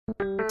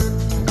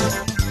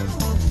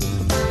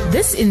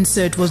This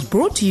insert was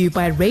brought to you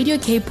by Radio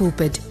K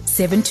Pulpit,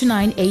 7 to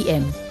 9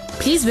 a.m.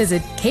 Please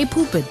visit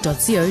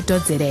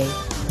kpulpit.co.za.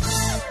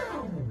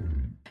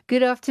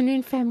 Good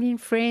afternoon, family and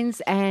friends,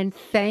 and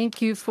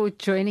thank you for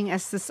joining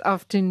us this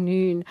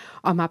afternoon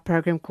on my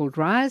program called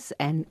Rise,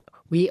 and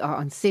we are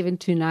on 7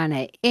 to 9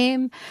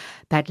 a.m.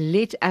 But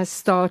let us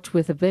start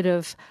with a bit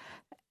of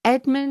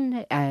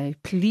admin.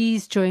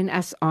 Please join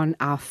us on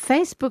our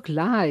Facebook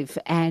Live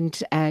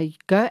and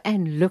go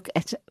and look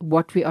at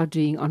what we are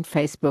doing on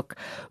Facebook.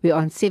 We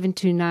are on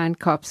 729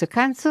 Kaapse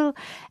Council,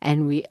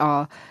 and we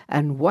are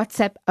on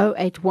WhatsApp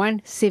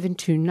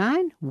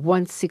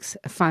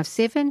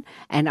 081-729-1657,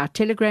 and our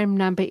Telegram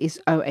number is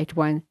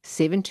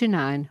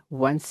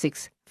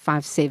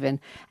 081-729-1657,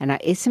 and our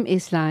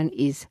SMS line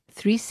is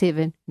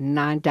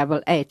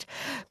 37988.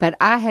 But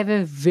I have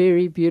a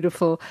very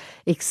beautiful,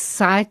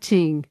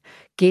 exciting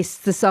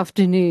guest this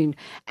afternoon,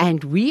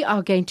 and we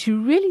are going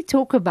to really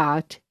talk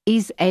about,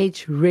 is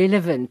age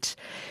relevant,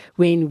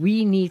 when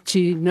we need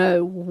to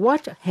know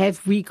what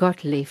have we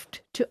got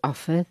left to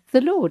offer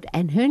the Lord.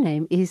 And her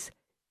name is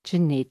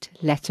Jeanette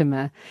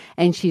Latmer,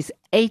 and she's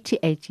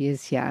 88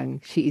 years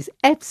young. She is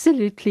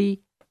absolutely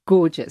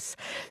gorgeous.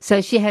 So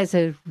she has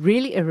a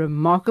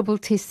remarkable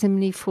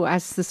testimony for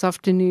us this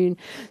afternoon.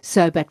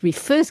 But we're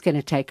first going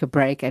to take a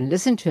break and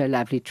listen to a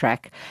lovely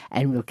track,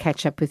 and we'll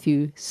catch up with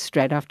you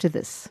straight after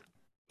this.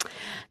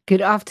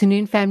 Good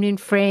afternoon, family and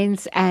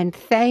friends, and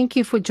thank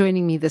you for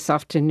joining me this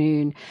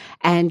afternoon.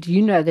 And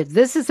you know that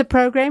this is a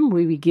program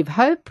where we give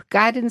hope,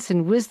 guidance,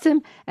 and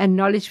wisdom and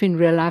knowledge when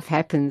real life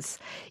happens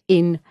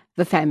in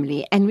the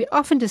family. And we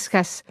often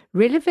discuss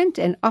relevant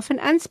and often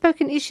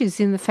unspoken issues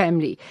in the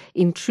family,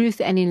 in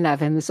truth and in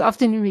love. And this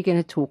afternoon we're going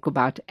to talk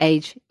about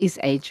age. Is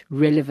age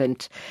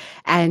relevant?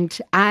 And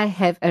I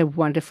have a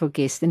wonderful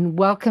guest. And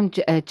welcome,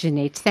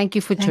 Jeanette. Thank you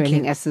for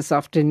joining us this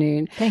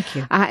afternoon. Thank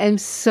you. I am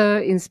so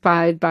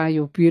inspired by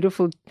your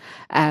beautiful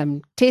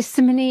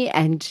testimony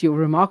and your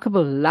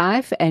remarkable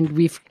life. And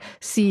we've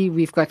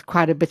got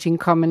quite a bit in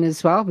common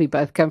as well. We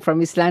both come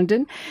from East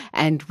London,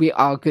 and we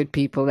are good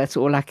people. That's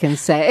all I can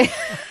say.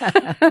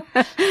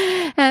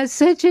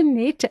 So,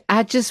 Jeanette,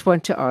 I just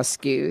want to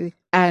ask you,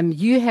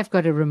 you have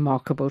got a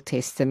remarkable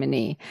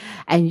testimony,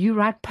 and you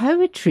write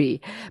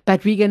poetry,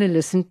 but we're going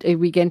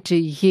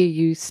to hear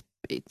you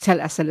tell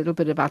us a little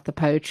bit about the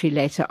poetry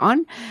later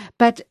on.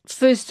 But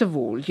first of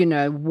all,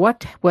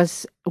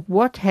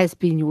 what has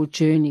been your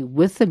journey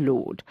with the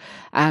Lord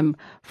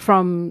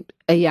from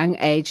a young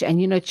age?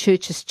 And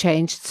church has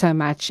changed so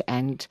much,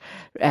 and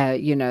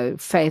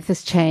faith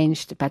has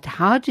changed, but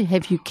how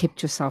have you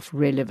kept yourself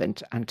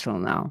relevant until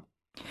now?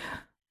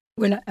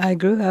 Well, I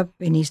grew up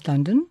in East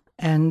London,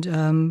 and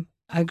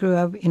I grew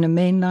up in a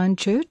mainline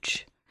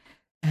church,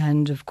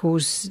 and of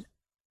course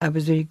I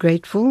was very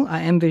grateful.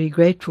 I am very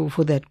grateful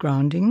for that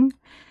grounding.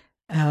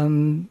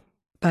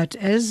 But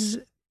as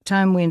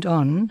time went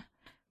on,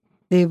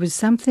 there was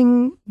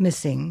something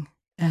missing.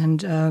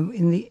 And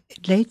in the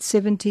late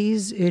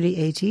 70s, early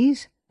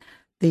 80s,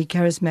 the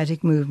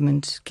charismatic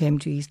movement came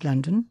to East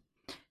London.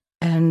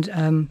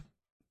 And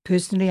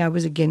personally, I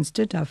was against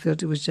it. I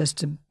felt it was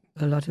just a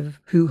lot of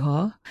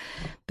hoo-ha.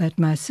 But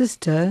my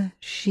sister,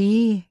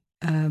 she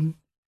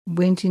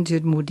went into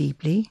it more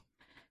deeply.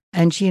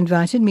 And she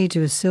invited me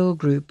to a cell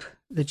group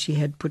that she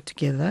had put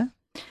together.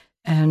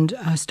 And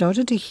I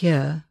started to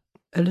hear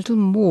a little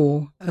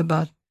more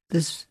about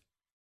this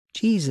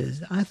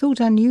Jesus. I thought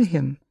I knew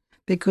him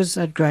because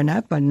I'd grown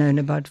up. I'd known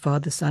about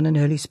Father, Son, and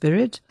Holy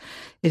Spirit.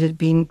 It had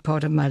been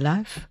part of my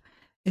life.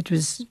 It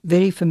was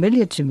very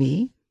familiar to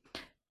me.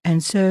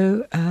 And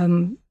so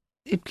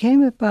it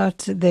came about,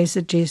 they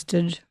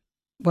suggested,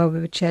 while we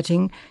were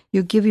chatting,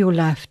 you give your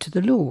life to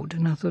the Lord.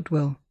 And I thought,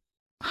 well,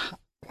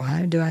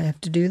 why do I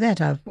have to do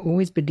that? I've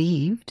always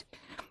believed.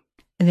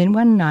 And then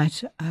one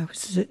night I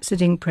was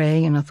sitting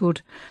praying, and I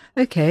thought,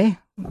 okay.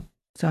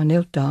 So I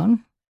knelt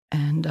down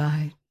and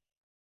I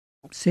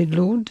said,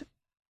 Lord,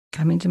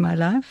 come into my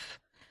life.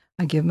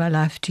 I give my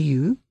life to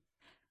you.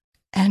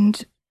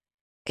 And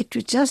it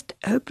just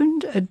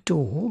opened a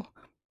door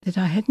that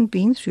I hadn't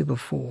been through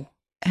before.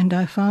 And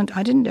I found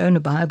I didn't own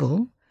a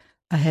Bible.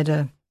 I had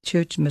a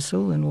church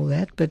missal and all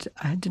that, but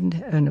I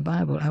didn't own a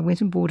Bible. I went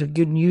and bought a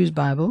Good News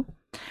Bible.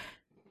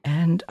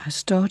 And I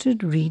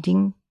started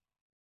reading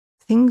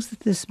things that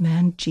this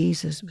man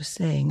Jesus was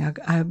saying.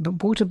 I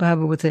bought a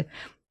Bible it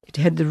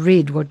had the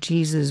red, what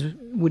Jesus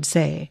would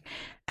say,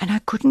 and I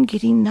couldn't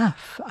get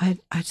enough. I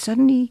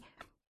suddenly,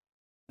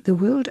 the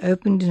world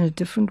opened in a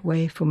different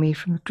way for me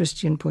from a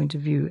Christian point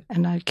of view,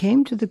 and I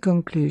came to the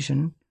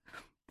conclusion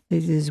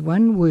that there's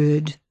one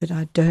word that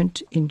I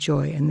don't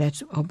enjoy, and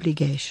that's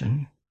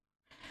obligation.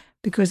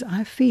 Because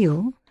I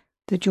feel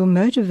that your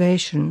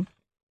motivation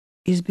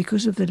is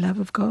because of the love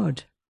of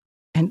God.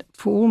 And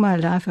for all my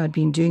life, I'd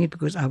been doing it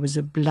because I was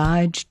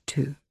obliged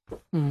to.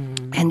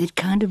 And it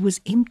kind of was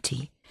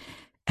empty.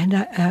 And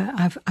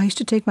I used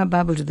to take my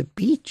Bible to the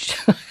beach.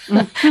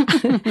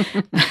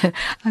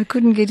 I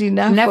couldn't get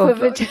enough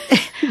of it.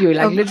 You were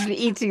like literally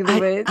eating the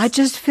words. I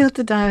just felt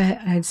that I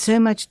had so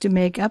much to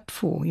make up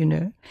for,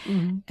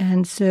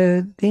 And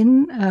so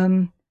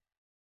then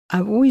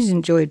I've always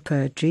enjoyed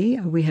poetry.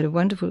 We had a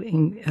wonderful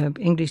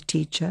English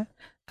teacher.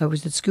 I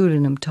was at school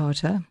in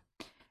Umtata.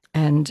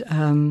 And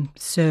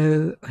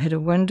so I had a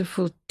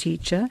wonderful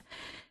teacher.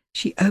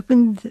 She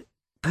opened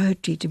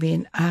poetry to me,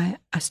 and I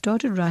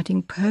started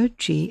writing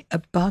poetry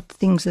about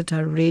things that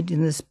I read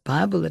in this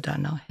Bible that I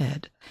now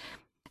had.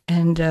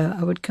 And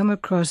I would come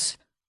across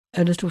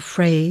a little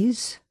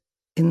phrase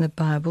in the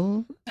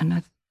Bible,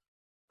 and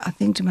I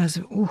think to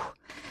myself, oh,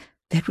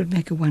 that would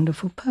make a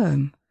wonderful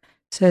poem.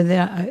 So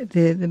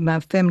my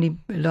family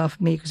laughed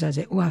at me because I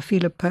said, oh, I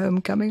feel a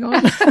poem coming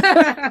on.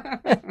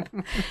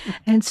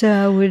 And so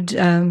I would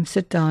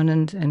sit down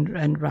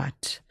and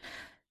write.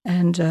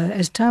 And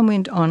as time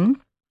went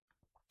on,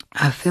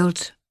 I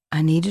felt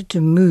I needed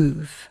to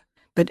move.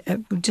 But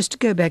just to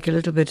go back a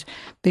little bit,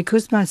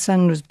 because my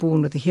son was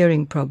born with a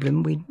hearing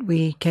problem,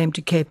 we came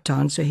to Cape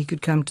Town so he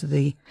could come to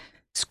the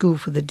school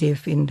for the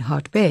deaf in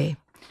Hart Bay.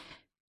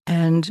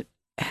 And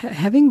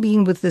having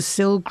been with the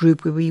cell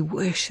group where we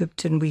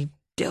worshipped and we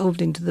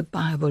delved into the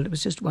Bible, it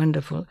was just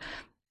wonderful.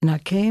 And I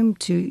came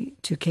to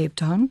Cape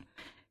Town,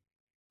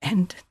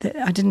 and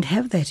I didn't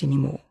have that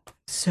anymore.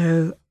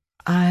 So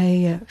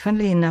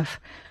funnily enough,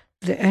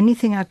 the only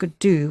thing I could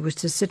do was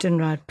to sit and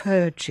write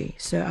poetry.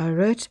 So I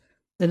wrote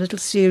a little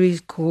series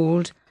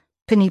called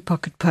Penny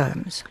Pocket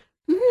Poems.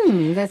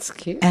 That's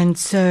cute. And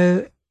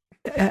so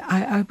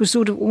I was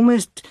sort of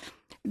almost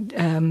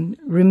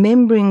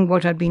remembering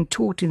what I'd been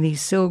taught in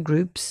these cell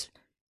groups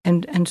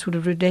and sort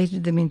of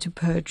related them into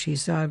poetry.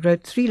 So I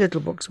wrote 3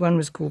 little books. One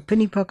was called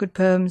Penny Pocket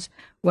Poems,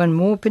 one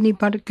more Penny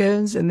Pocket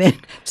Poems, and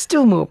then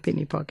still more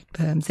Penny Pocket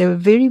Poems. They were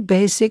very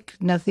basic,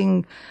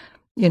 nothing,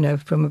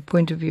 from a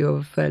point of view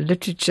of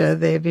literature,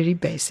 they're very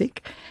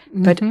basic.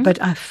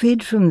 But I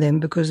fed from them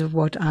because of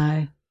what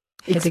I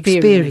had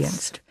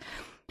experienced.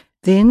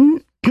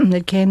 Then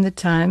there came the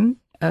time,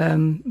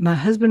 my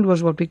husband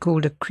was what we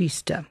called a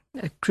Christa,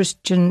 a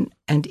Christian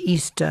and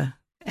Easter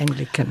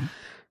Anglican.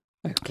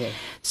 Okay.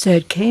 So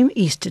it came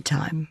Easter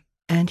time,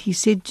 and he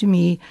said to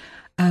me,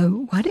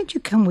 why don't you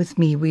come with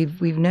me?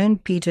 We've known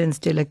Peter and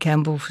Stella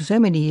Campbell for so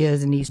many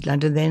years in East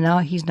London.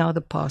 He's now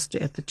the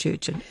pastor at the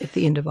church at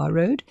the end of our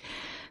road.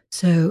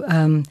 So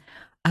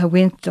I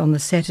went on the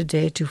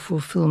Saturday to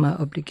fulfill my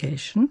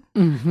obligation,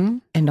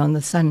 and on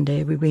the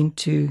Sunday we went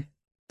to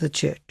the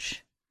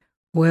church.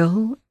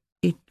 Well,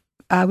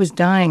 I was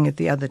dying at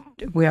the other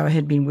where I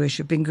had been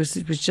worshipping because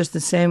it was just the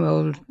same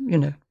old,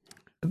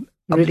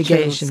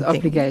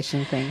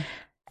 obligation thing.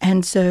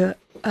 And so,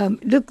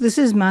 look, this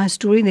is my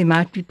story. There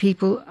might be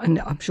people, and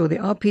I'm sure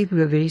there are people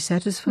who are very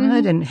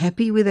satisfied and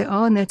happy where they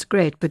are, and that's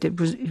great. But it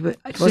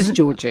wasn't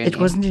your journey. It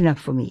wasn't enough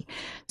for me.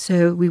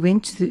 So we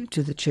went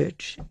to the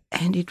church,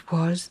 and it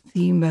was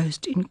the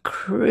most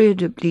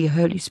incredibly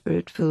Holy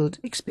Spirit-filled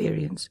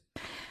experience.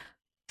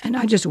 And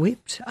I just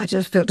wept. I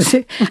just felt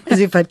as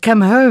if I'd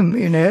come home,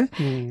 Yes.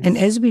 And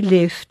as we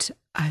left,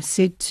 I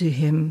said to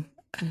him,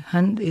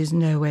 "Hun, there's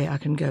no way I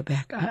can go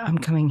back. I'm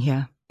coming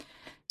here."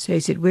 So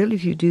he said, "Well,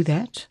 if you do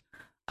that,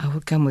 I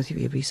will come with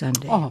you every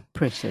Sunday." Oh,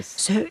 precious.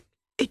 So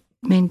it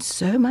meant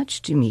so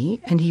much to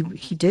me. And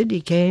he did.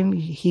 He came.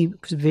 He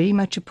was very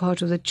much a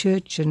part of the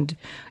church and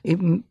he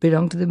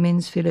belonged to the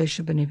men's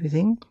fellowship and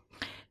everything.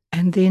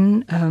 And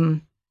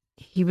then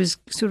he was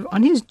sort of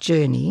on his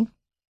journey.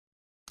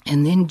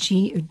 And then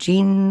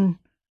Jean,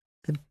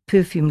 the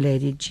perfume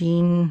lady,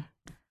 Jean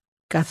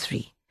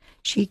Guthrie,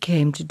 she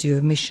came to do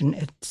a mission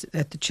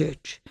at the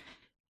church.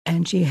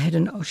 And she had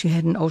an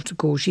altar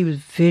call. She was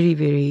very,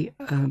 very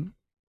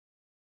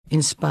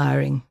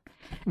inspiring,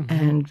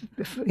 and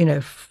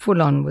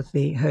full on with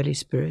the Holy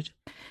Spirit.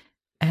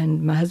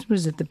 And my husband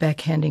was at the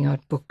back handing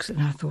out books,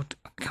 and I thought,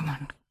 "Come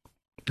on,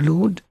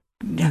 Lord,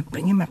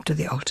 bring him up to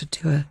the altar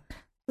to an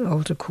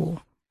altar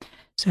call."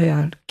 So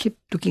I kept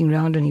looking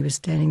around, and he was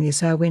standing there.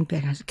 So I went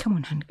back. I said, "Come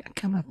on, honey,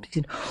 come up." He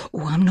said,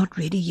 "Oh, I'm not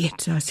ready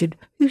yet." So I said,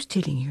 "Who's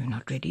telling you you're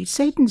not ready?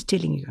 Satan's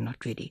telling you you're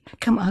not ready.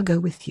 Come, I'll go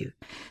with you."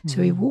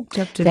 So he walked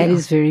up to that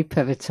is very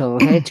pivotal.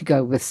 I had to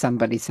go with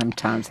somebody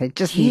sometimes. They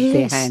just need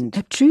their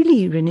hand.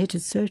 Truly, Renette,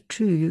 it's so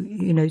true.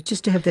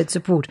 Just to have that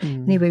support.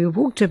 Anyway, we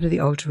walked up to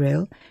the altar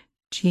rail.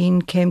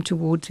 Jean came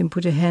towards him,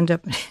 put her hand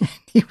up, and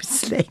he was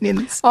slain in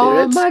the spirit.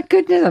 Oh, my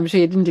goodness. I'm sure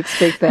you didn't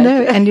expect that.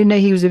 No, and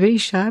he was a very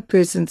shy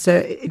person, so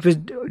it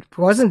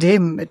wasn't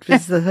him, it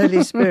was the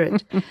Holy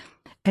Spirit.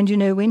 And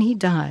when he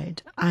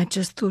died, I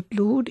just thought,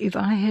 Lord, if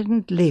I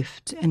hadn't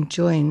left and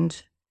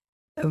joined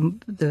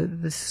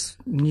this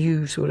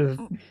new sort of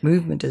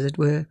movement, as it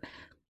were,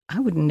 I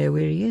wouldn't know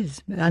where he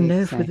is. I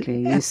know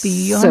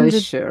beyond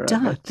a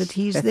doubt that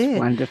he's there. That's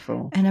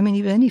wonderful. And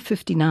he was only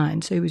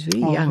 59, so he was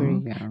very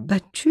young.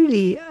 But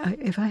truly,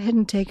 if I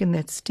hadn't taken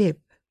that step,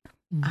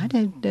 I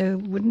don't know,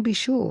 wouldn't be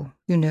sure,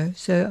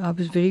 So I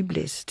was very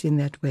blessed in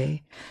that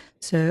way.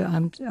 So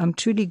I'm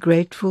truly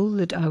grateful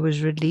that I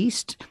was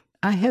released.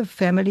 I have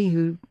family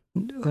who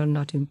well,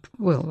 not in,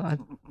 well,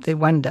 they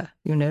wonder,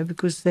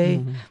 because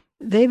they're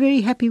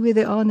very happy where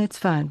they are, and that's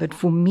fine. But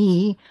for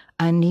me,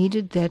 I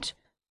needed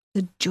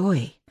the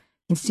joy.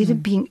 Instead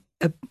of being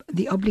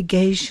the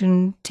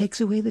obligation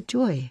takes away the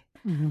joy.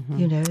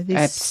 There's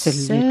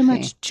Absolutely. so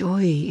much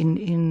joy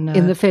in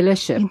the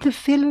fellowship. In the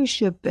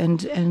fellowship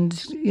and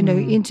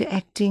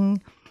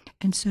interacting.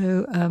 And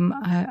so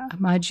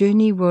my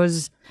journey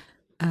was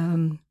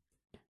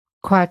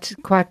quite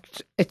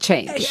a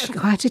change.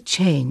 Quite a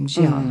change,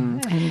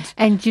 yeah.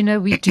 And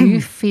we do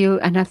feel,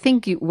 and I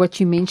think what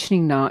you're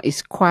mentioning now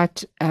is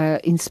quite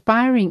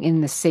inspiring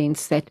in the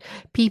sense that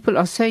people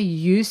are so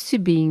used to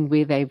being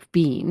where they've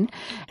been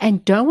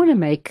and don't want to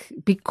make,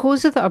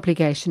 because of the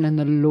obligation and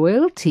the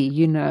loyalty,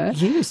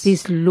 Yes.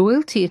 there's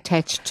loyalty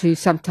attached to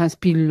sometimes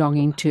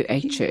belonging to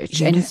a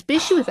church. And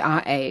especially with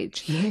our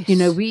age, Yes.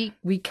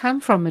 we come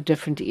from a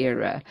different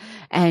era,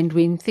 and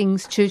when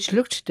church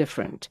looked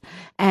different.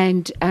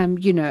 And,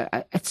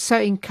 it's so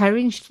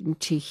encouraging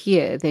to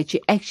hear that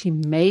you actually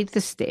made the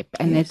step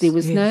and that there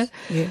was no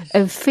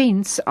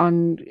offense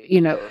on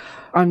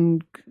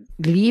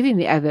leaving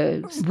the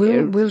other.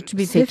 Well, to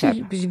be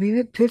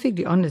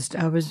perfectly honest,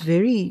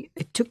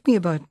 it took me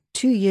about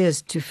 2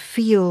 years to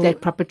feel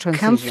that proper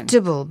transition,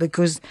 comfortable,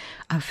 because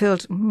I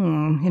felt,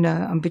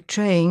 I'm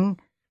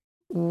betraying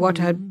what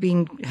had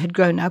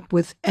grown up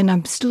with, and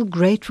I'm still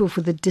grateful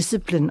for the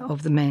discipline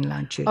of the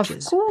mainline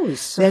churches. Of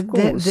course. It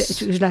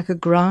was like a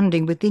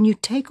grounding, but then you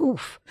take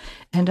off.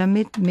 And I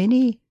met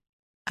many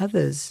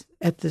others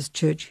at this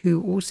church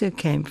who also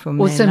came from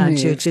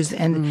mainline churches,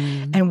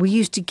 and we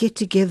used to get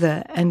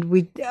together, and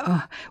we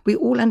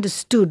all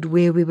understood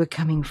where we were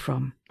coming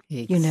from,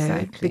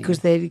 because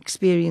they'd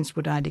experienced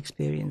what I'd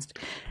experienced.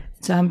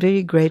 So I'm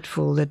very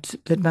grateful that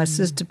my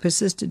sister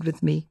persisted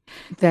with me.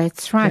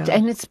 That's right. Yeah.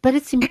 And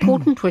it's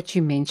important what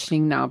you're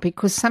mentioning now,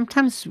 because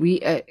sometimes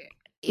we,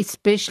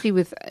 especially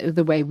with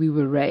the way we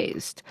were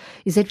raised,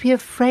 is that we're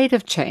afraid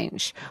of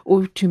change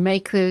or to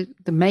make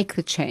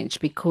the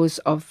change because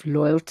of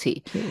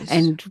loyalty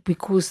and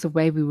because the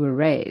way we were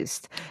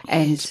raised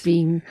and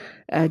being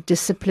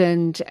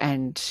disciplined,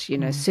 and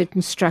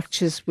certain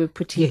structures were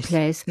put in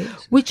place,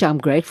 which I'm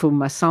grateful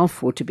myself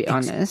for, to be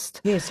honest.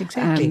 Yes,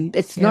 exactly.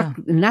 It's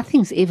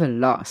nothing's ever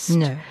lost.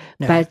 No.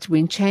 But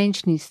when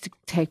change needs to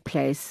take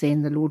place,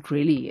 then the Lord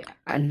really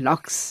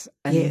unlocks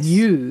a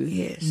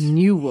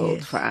new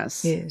world for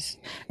us. Yes.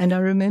 And I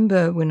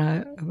remember when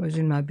I was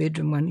in my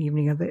bedroom one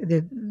evening,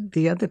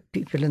 the other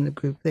people in the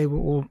group, they were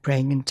all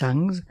praying in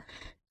tongues,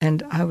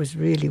 and I was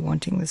really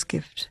wanting this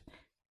gift.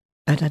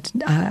 But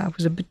I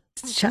was a bit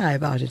shy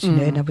about it,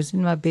 and I was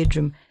in my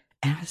bedroom,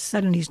 and I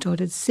suddenly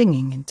started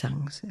singing in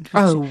tongues.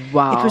 Wow.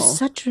 It was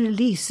such a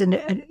release, and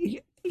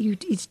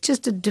it's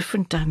just a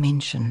different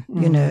dimension,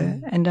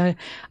 And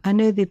I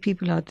know there are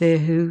people out there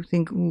who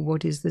think,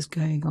 what is this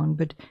going on?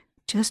 But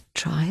just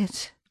try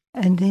it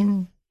and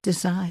then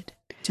decide.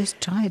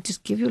 Just try it.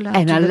 Just give your life to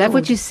the Lord. And I love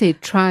what you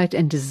said, try it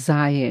and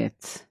desire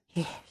it.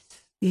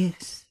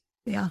 Yes.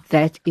 Yeah.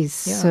 That is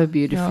so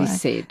beautifully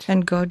said.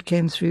 And God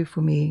came through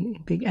for me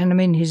big. And I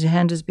mean, His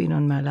hand has been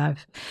on my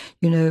life.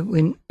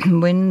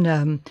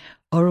 When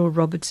Oral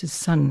Roberts'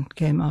 son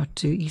came out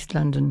to East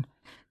London,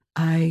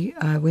 I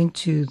went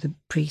to the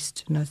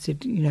priest and I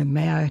said,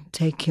 may I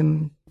take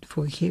him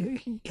for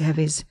have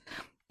his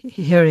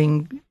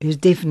hearing, his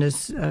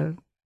deafness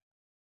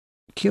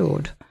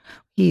healed.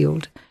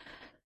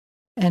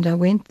 And I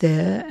went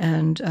there,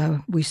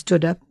 and we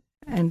stood up,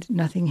 and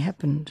nothing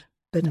happened.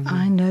 But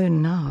I know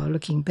now,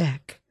 looking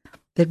back,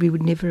 that we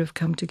would never have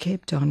come to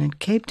Cape Town. And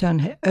Cape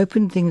Town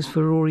opened things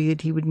for Rory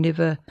that he would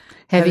never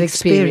have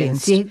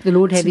experienced. Yeah, the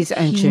Lord had His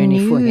own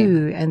journey for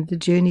him. And the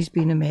journey's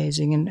been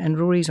amazing. And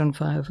Rory's on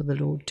fire for the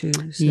Lord too.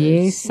 So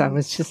yes, I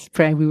was just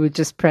praying. We were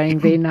just praying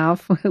there now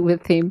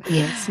with him.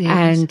 Yes.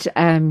 And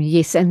and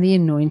the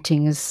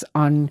anointing is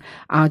on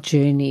our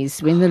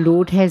journeys. When the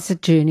Lord has a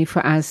journey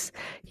for us,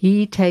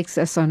 He takes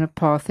us on a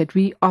path that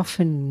we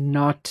often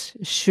not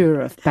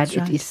sure of, but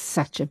it is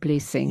such a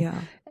blessing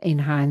in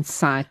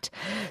hindsight.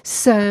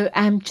 So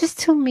just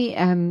tell me,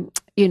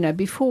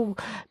 before,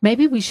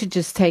 maybe we should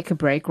just take a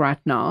break right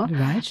now.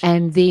 Right.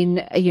 And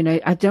then,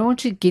 I don't want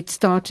to get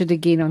started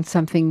again on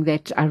something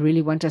that I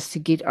really want us to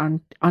get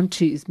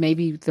onto is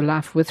maybe the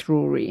life with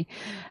Rory.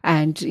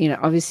 And,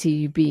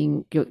 obviously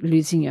you're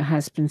losing your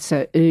husband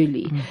so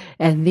early.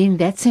 And then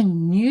that's a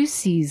new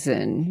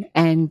season.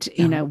 And,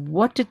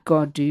 what did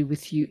God do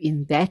with you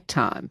in that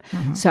time?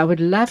 So I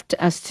would love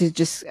us to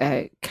just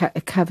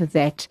cover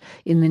that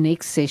in the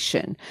next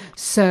session.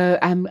 So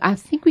I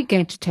think we're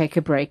going to take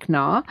a break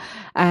now.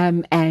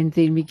 And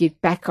then we get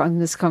back on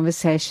this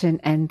conversation.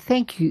 And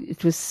thank you.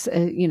 It was,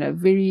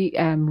 very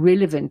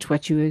relevant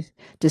what you were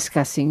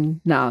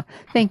discussing now.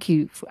 Thank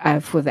you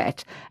for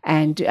that.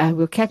 And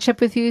we'll catch up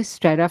with you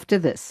straight after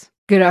this.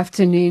 Good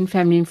afternoon,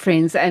 family and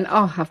friends. And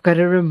I've got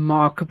a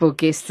remarkable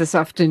guest this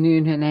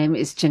afternoon. Her name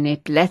is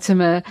Jeanette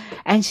Latmer,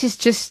 and she's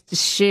just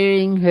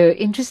sharing her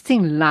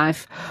interesting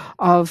life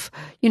of,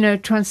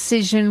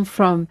 transition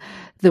from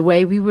the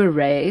way we were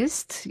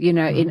raised. In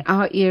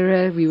our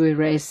era, we were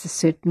raised a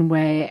certain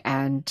way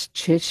and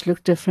church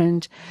looked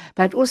different,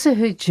 but also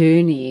her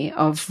journey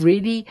of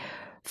really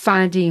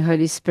finding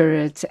Holy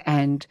Spirit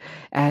and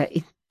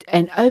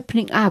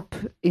opening up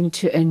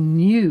into a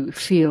new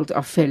field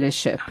of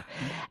fellowship.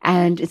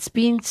 And it's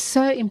been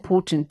so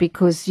important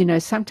because,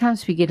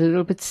 sometimes we get a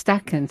little bit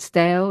stuck and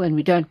stale and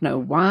we don't know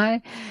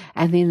why.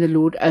 And then the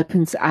Lord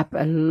opens up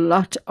a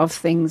lot of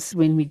things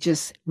when we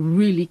just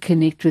really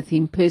connect with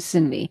Him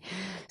personally.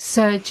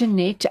 So,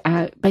 Jeanette,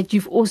 but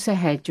you've also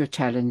had your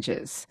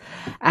challenges.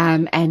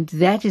 And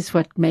that is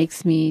what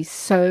makes me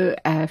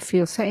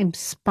feel so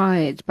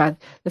inspired by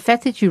the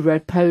fact that you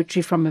wrote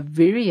poetry from a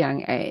very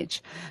young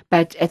age,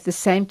 but at the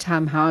same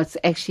time, how it's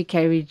actually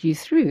carried you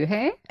through,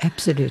 hey?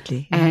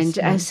 Absolutely. And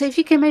yes. So if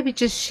you can maybe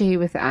just share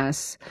with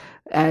us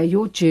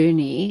your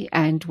journey,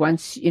 and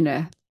once,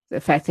 the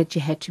fact that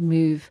you had to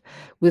move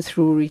with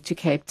Rory to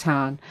Cape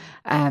Town,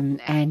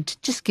 and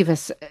just give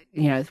us,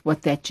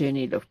 what that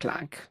journey looked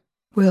like.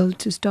 Well,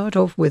 to start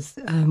off with,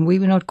 we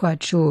were not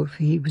quite sure if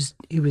he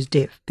was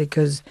deaf,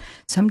 because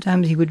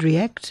sometimes he would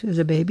react as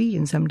a baby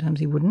and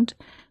sometimes he wouldn't.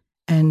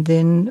 And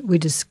then we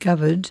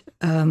discovered,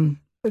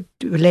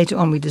 later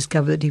on,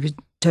 that he was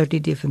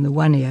totally deaf in the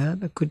one ear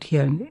but could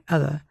hear in the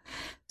other.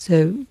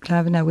 So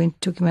Clive and I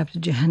took him up to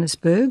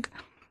Johannesburg,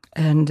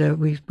 and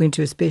we went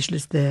to a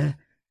specialist there.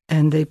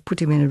 And they put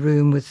him in a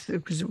room with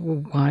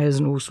wires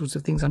and all sorts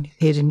of things on his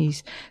head.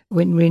 And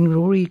when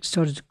Rory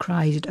started to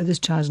cry, he said, "Oh, this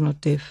child's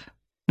not deaf,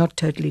 not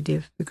totally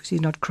deaf, because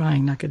he's not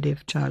crying like a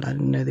deaf child." I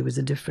didn't know there was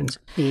a difference.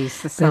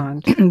 Yes, the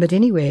sound. But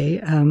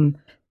anyway,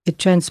 it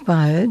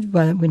transpired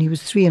when he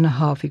was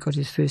 3.5, he got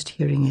his first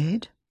hearing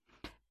aid.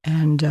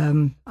 And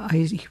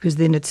he was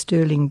then at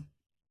Stirling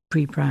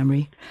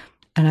pre-primary.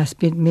 And I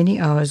spent many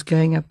hours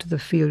going up to the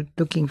field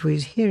looking for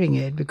his hearing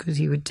aid, because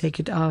he would take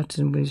it out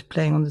and when he was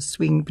playing on the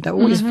swing. But I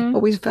always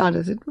found it.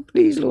 I said,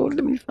 "Please, Lord,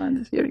 let me find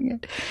this hearing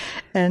aid."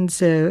 And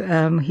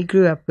so he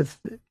grew up with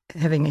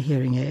having a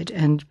hearing aid.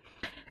 And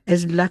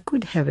as luck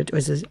would have it, or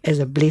as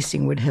a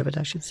blessing would have it,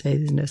 I should say,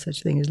 there's no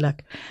such thing as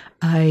luck,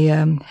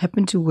 I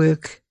happened to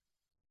work.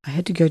 I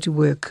had to go to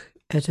work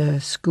at a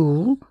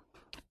school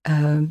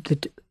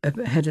that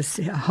had a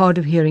hard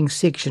of hearing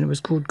section. It was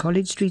called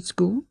College Street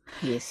School.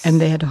 Yes. And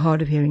they had a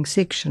hard of hearing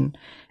section.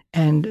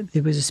 And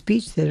there was a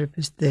speech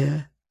therapist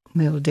there,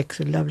 Mel Dix,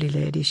 a lovely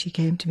lady. She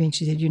came to me and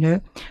she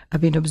said,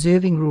 "I've been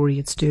observing Rory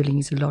at Stirling.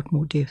 He's a lot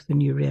more deaf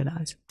than you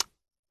realize."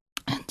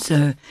 And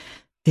so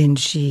then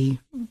she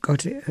got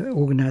to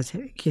organize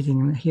getting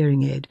him a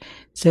hearing aid.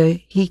 So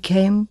he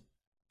came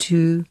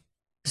to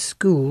the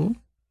school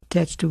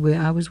attached to where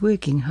I was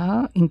working.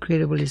 How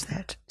incredible is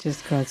that?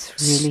 Just God's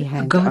really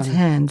hand. God's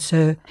hand.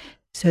 So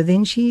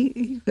then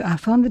I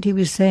found that he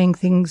was saying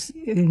things,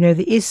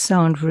 the S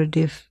sound for a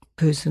deaf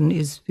person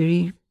is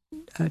very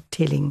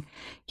telling.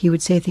 He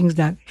would say things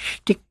like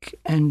shtick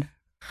and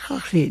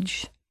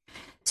sausage.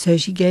 So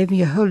she gave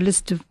me a whole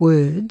list of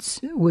words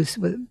with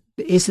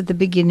S at the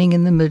beginning,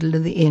 in the middle,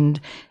 and the end.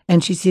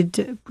 And she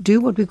said,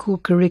 do what we call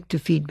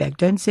corrective feedback.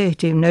 Don't say it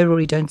to him, "No,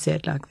 Rory, don't say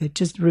it like that."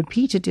 Just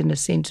repeat it in a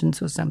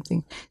sentence or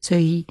something so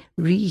he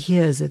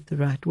rehears it the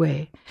right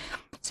way.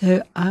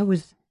 So I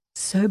was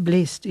so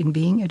blessed in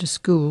being at a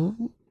school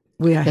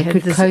where I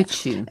had this,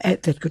 coach you.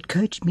 That could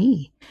coach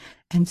me.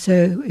 And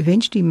so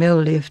eventually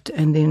Mel left,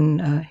 and then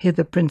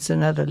Heather Prince,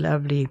 another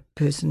lovely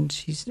person,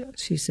 she's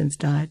since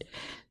died,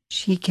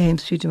 she came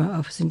through to my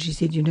office and she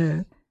said,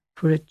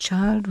 for a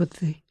child with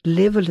the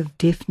level of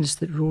deafness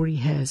that Rory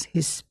has,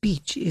 his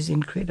speech is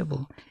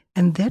incredible.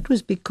 And that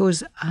was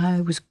because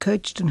I was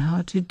coached on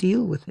how to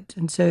deal with it.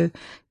 And so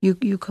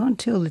you can't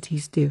tell that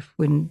he's deaf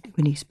when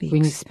he speaks.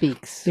 When he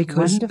speaks.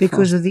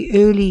 Because of the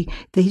early,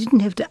 they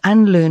didn't have to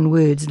unlearn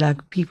words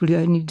like people who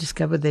only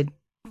discover that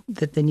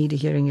they need a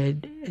hearing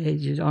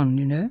aid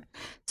on,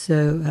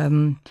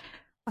 So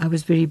I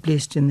was very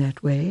blessed in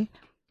that way.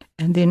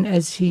 And then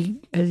as he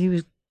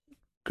was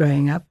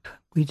growing up,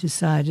 we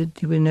decided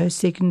there were no what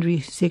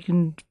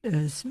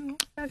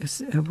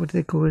do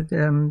they call it,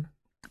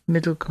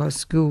 middle class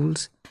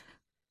schools.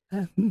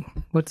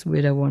 What's the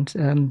word I want?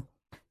 There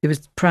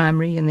was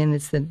primary, and then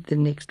it's the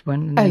next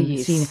one. And then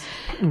yes. Senior.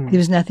 There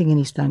was nothing in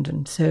East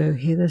London. So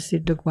Heather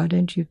said, "Look, why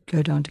don't you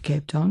go down to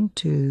Cape Town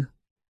to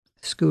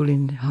school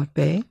in Hart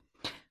Bay?"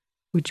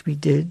 Which we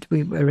did.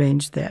 We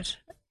arranged that.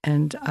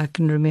 And I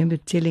can remember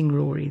telling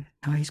Rory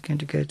how he's going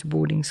to go to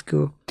boarding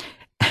school.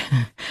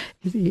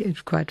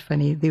 It's quite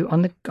funny.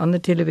 On the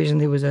television,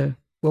 there was a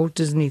Walt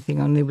Disney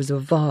thing on. There was a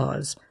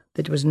vase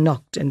that was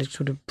knocked and it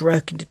sort of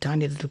broke into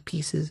tiny little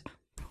pieces.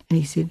 And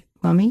he said,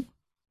 "Mummy,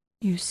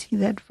 you see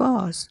that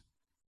vase?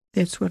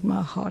 That's what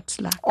my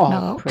heart's like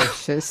now."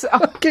 Precious.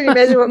 Can you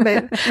imagine what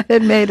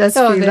that made us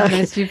feel that like?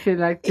 makes you feel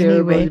like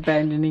terrible Anyway,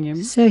 abandoning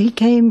him. So he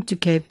came to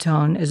Cape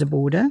Town as a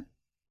boarder.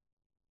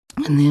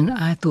 And then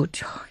I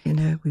thought,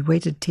 we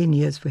waited 10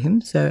 years for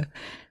him. So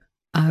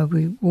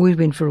we always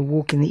went for a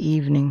walk in the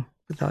evening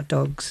with our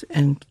dogs.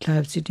 And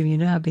Clive said to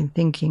me, "I've been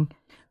thinking,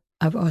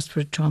 I've asked for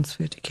a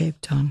transfer to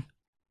Cape Town.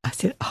 I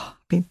said, oh,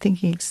 I've been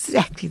thinking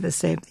exactly the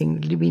same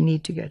thing. We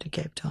need to go to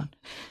Cape Town.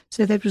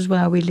 So that was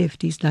why we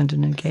left East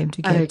London and came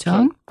to Cape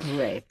Town.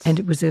 Great. And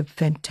it was a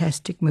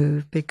fantastic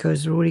move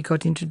because Rory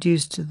got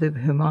introduced to the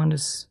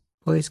Hermanus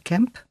Boys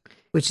Camp,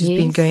 which has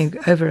been going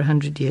over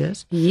 100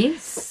 years.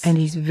 Yes. And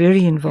he's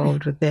very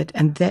involved with that.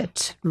 And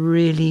that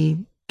really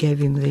gave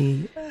him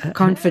the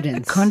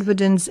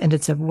confidence, and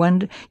it's a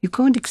wonder. You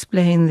can't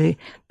explain the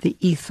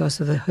ethos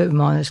of the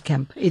Hermanus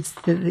camp.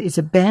 It's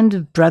a band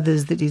of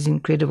brothers that is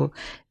incredible.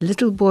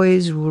 Little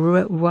boys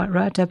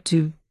right up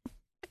to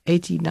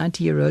 80,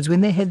 90-year-olds.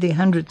 When they had their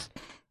 100th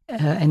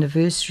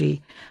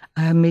anniversary,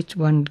 I met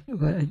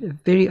a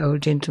very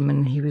old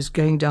gentleman. He was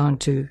going down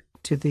to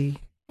the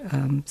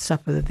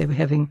supper that they were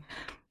having,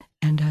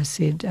 and I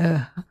said,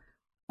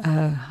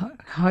 how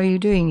are you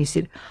doing? He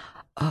said,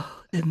 oh,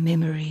 the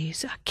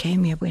memories. I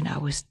came here when I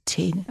was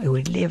 10 or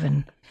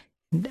 11.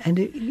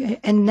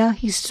 And now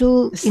he's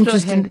still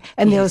interested.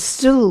 And there are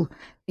still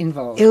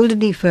involved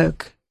elderly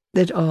folk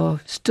that are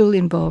still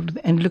involved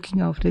and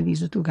looking after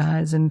these little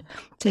guys and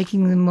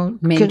taking them on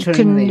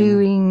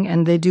canoeing,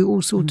 and they do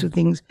all sorts of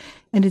things.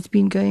 And it's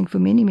been going for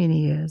many, many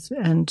years.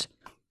 And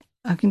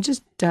I can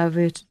just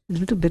divert a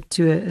little bit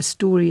to a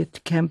story at the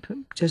camp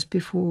just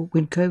before,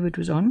 when COVID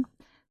was on,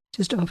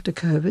 just after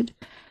COVID.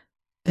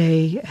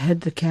 They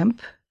had the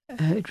camp.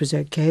 It was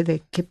okay.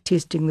 They kept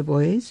testing the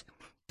boys,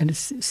 and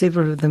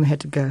several of them had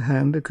to go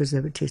home because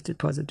they were tested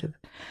positive.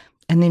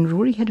 And then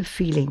Rory had a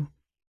feeling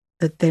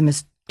that they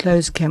must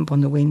close camp on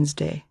the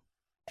Wednesday,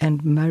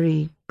 and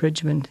Murray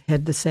Bridgman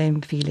had the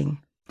same feeling.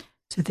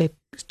 So they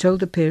told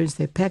the parents,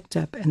 they packed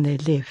up and they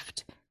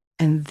left.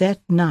 And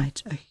that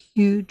night, a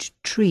huge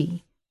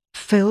tree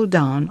fell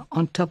down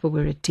on top of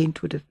where a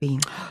tent would have been.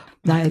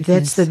 Now,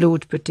 that's the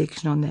Lord's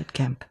protection on that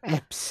camp.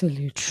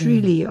 Absolutely.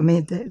 Truly, I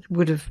mean, that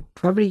would have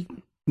probably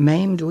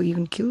maimed or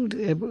even killed,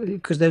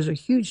 because those are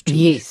huge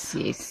trees.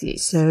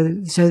 Yes.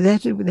 So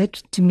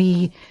that to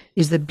me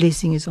is the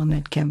blessing is on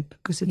that camp,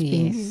 because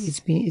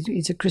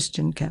it's a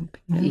Christian camp.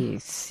 You know?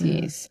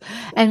 Yes.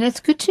 And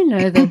it's good to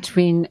know that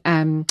when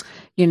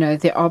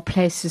there are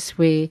places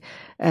where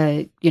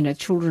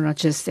children are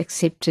just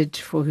accepted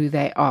for who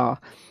they are.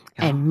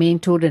 And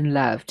mentored and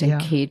loved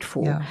and cared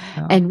for.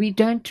 Yeah. And we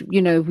don't,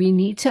 we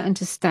need to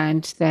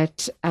understand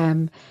that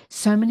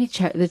so many,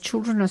 the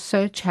children are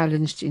so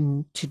challenged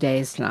in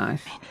today's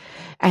life,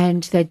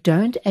 and they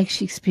don't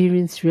actually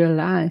experience real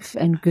life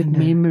and good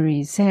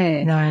memories.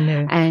 Hey? No, I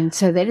know. And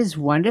so that is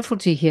wonderful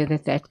to hear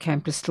that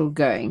camp is still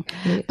going.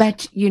 Yes.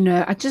 But,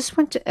 I just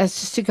want us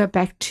just to go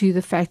back to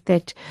the fact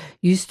that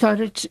you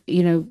started,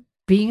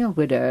 being a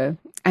widow,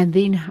 and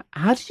then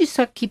how did you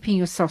start keeping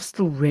yourself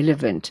still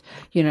relevant,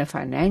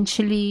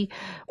 financially?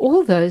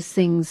 All those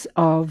things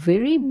are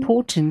very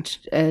important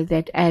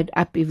that add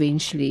up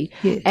eventually.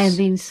 Yes. And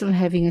then still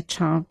having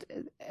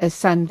a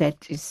son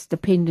that is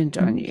dependent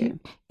on you.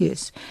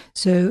 Yes.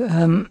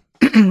 So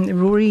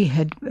Rory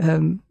had,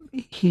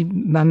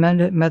 my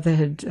mother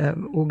had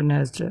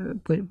organized,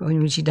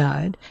 when she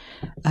died,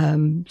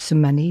 some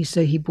money,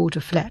 so he bought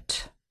a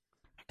flat.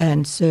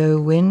 And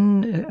so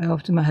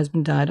after my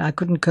husband died, I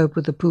couldn't cope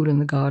with the pool in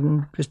the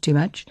garden. It was too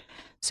much.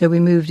 So we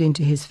moved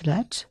into his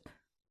flat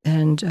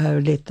and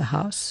let the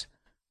house.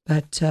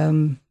 But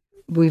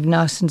we've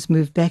now since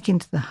moved back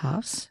into the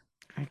house.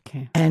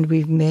 Okay. And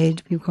we've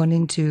gone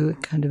into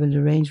kind of an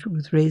arrangement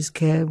with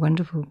ResCare,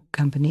 wonderful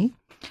company.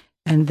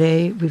 And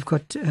we've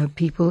got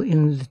people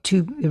in the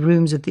 2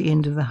 rooms at the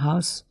end of the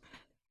house,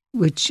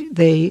 which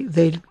they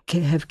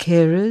have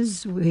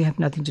carers. We have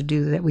nothing to do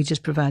with that. We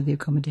just provide the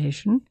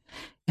accommodation.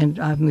 And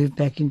I've moved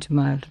back into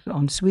my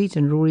ensuite,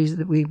 and Rory's,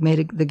 we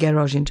made the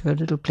garage into a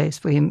little place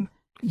for him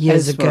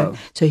years ago.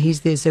 So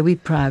he's there. So we're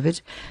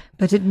private.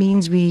 But it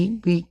means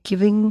we're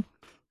giving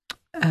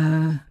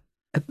an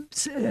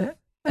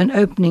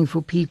opening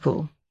for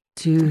people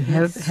to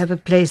have a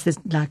place that's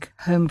like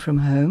home from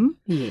home.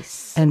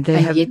 Yes. And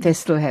yet they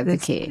still have the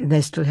care.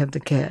 They still have the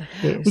care,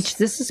 yes. Which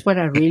this is what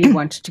I really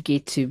wanted to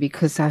get to,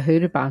 because I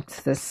heard about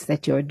this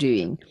that you're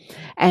doing.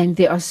 And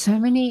there are so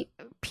many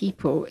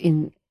people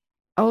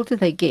older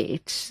they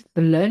get,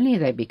 the lonelier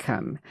they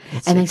become.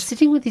 They're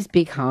sitting with these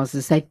big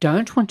houses. They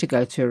don't want to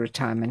go to a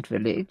retirement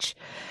village.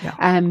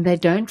 Yeah. They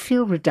don't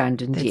feel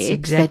redundant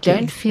yet. They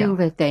don't feel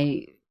that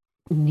they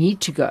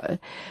need to go.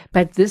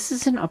 But this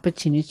is an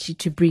opportunity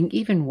to bring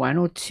even 1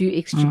 or 2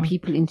 extra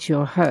people into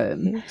your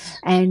home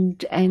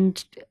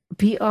and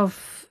be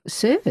of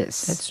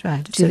service. That's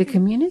right. To the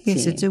community.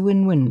 Yes, it's a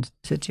win-win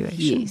situation.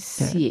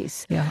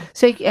 Yes. Yeah.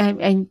 So,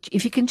 and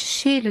if you can just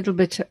share a little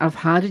bit of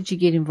how did you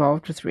get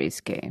involved with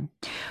ResCare?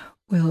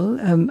 Well,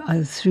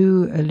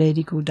 through a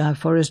lady called Di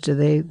Forrester,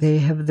 they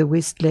have the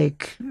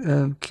Westlake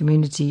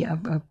community.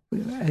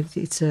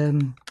 It's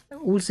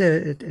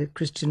also a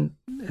Christian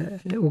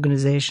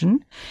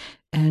organization,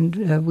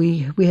 and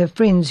we have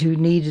friends who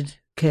needed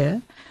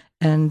care.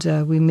 And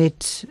we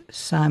met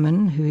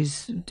Simon, who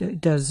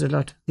does a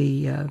lot of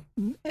the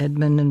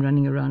admin and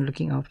running around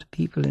looking after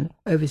people and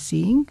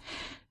overseeing.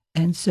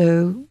 And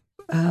so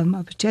I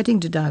was chatting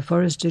to Di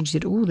Forrester, and she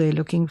said, they're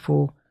looking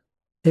for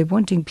they're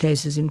wanting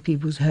places in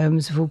people's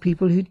homes for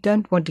people who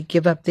don't want to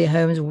give up their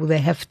homes, or they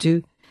have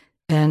to,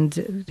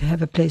 and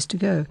have a place to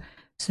go.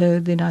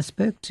 So then I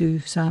spoke to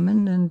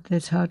Simon, and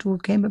that's how it all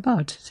came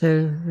about.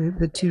 So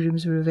the 2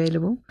 rooms were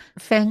available.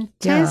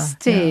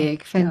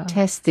 Fantastic,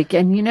 fantastic.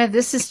 And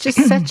this is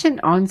just such an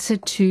answer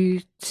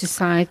to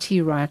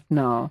society right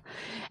now.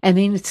 And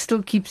then it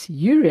still keeps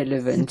you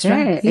relevant,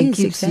 right. And Yes,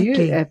 keeps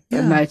exactly.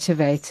 you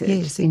motivated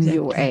in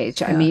your exactly.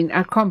 age. I mean,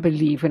 I can't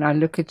believe when I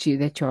look at you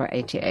that you're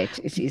 88.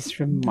 It is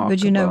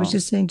remarkable. But I was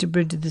just saying to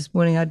Bridget this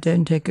morning, I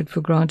don't take it for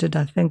granted.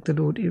 I thank the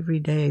Lord every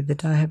day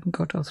that I haven't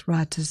got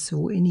arthritis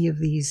or any of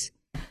these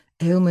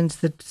ailments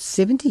that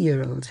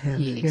 70-year-olds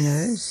have,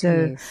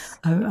 So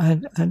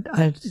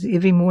I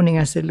every morning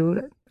I say,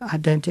 Lord, I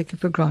don't take it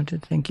for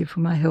granted. Thank you for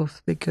my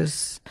health,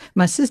 because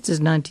my sister's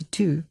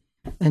 92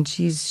 and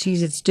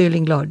she's at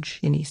Stirling Lodge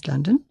in East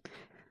London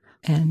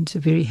and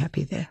very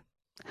happy there.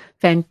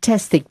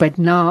 Fantastic. But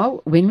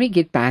now, when we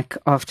get back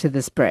after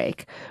this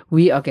break,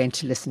 we are going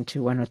to listen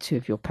to 1 or 2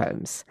 of your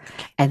poems.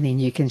 And then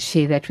you can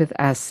share that with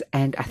us.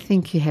 And I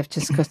think you have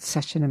just got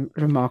such a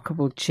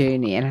remarkable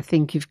journey. And I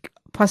think you've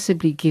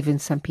possibly given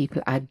some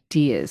people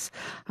ideas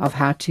of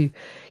how to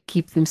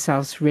keep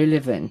themselves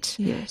relevant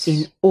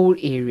in all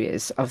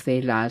areas of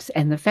their lives.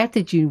 And the fact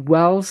that you're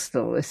well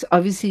still is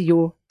obviously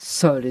your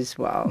soul as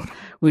well,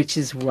 which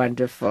is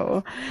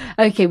wonderful.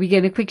 Okay, we're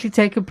going to quickly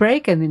take a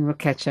break and then we'll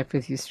catch up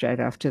with you straight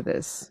after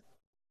this.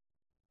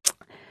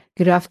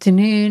 Good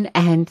afternoon,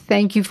 and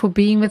thank you for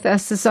being with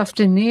us this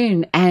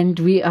afternoon. And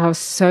we are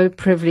so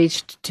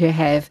privileged to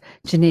have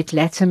Jeanette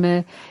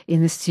Latmer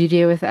in the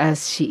studio with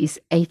us. She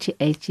is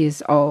 88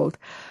 years old.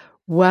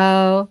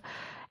 Well,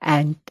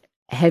 and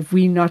have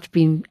we not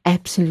been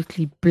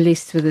absolutely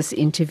blessed with this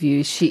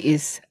interview? She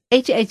is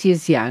 88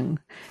 years young,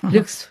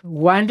 looks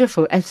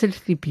wonderful,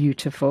 absolutely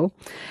beautiful,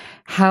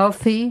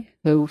 healthy,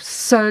 her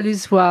soul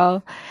is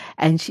well,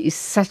 and she is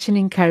such an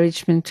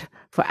encouragement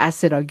for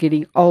us that are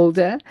getting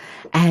older,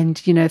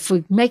 and,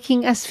 for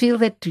making us feel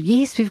that,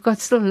 yes, we've got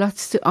still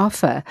lots to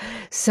offer.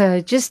 So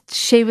just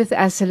share with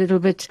us a little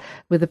bit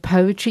with the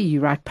poetry.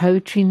 You write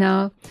poetry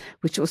now,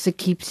 which also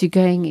keeps you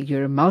going.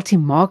 You're a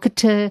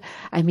multi-marketer.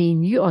 I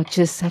mean, you are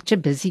just such a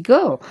busy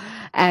girl.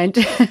 And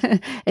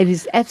it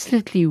is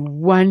absolutely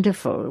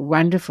wonderful,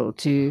 wonderful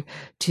to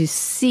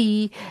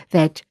see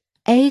that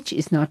age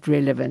is not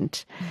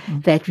relevant,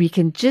 that we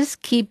can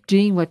just keep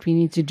doing what we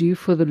need to do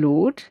for the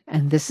Lord.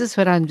 And this is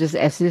what I'm just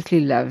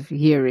absolutely love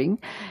hearing,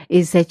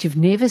 is that you've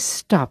never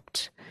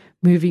stopped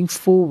moving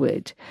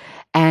forward.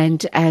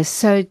 And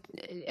so,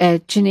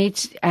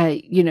 Jeanette,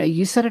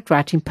 you started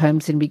writing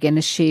poems, and we're going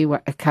to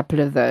share a couple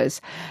of those.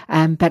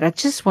 But I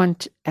just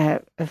want,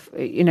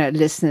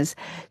 listeners,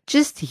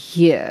 just to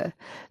hear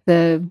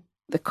the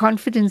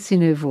confidence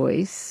in her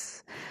voice.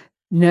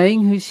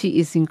 Knowing who she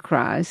is in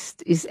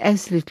Christ is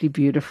absolutely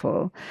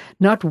beautiful,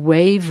 not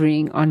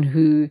wavering on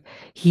who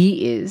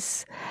he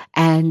is.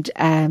 And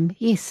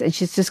yes, and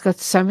she's just got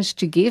so much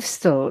to give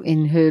still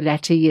in her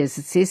latter years.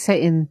 It says so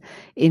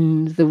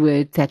in the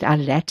word that our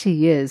latter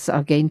years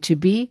are going to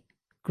be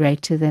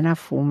greater than our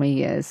former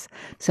years.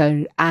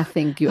 So I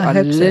think you are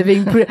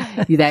living.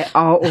 They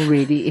are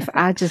already. If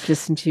I just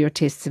listen to your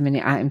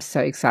testimony, I am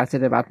so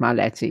excited about my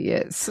latter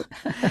years.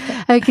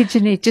 Okay,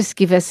 Jeanette, just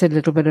give us a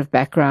little bit of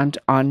background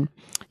on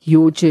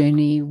your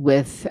journey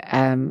with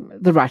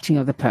the writing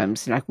of the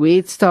poems, like where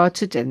it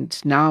started and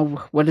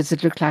now what does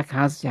it look like?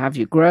 How have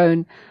you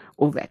grown?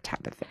 All that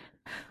type of thing.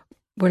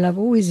 Well, I've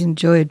always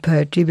enjoyed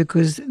poetry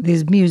because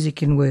there's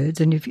music in words.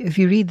 And if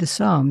you read the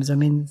Psalms, I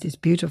mean, it's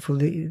beautiful.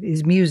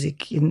 There's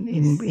music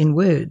in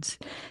words.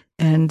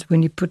 And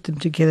when you put them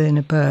together in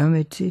a poem,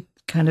 it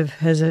kind of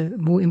has a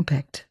more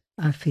impact,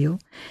 I feel.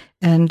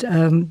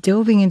 And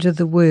delving into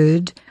the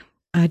word,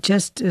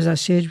 as I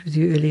shared with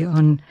you earlier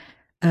on,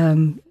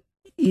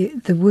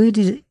 the word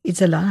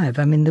it's alive.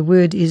 I mean, the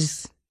word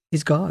is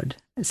God.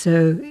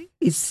 So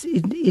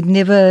it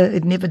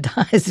never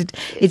dies.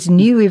 It's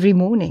new every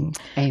morning.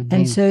 Amen.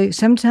 And so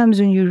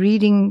sometimes when you're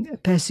reading a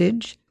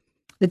passage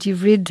that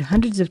you've read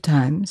hundreds of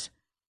times,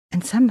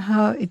 and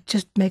somehow it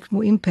just makes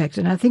more impact.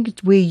 And I think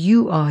it's where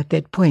you are at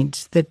that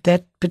point,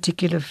 that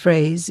particular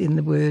phrase in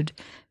the word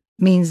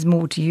means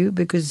more to you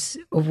because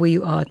of where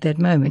you are at that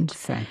moment.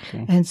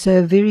 Exactly. And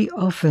so very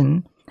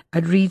often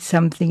I'd read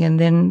something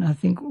and then I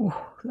think,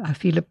 oh, I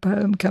feel a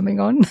poem coming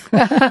on.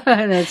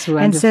 That's wonderful.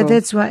 And so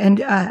that's why,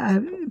 and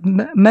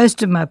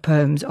most of my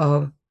poems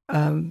are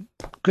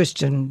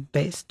Christian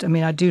based. I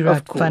mean, I do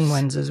write fun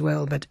ones as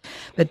well, but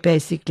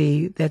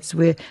basically that's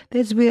where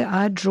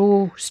I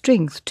draw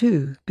strength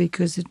too,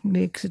 because it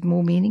makes it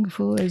more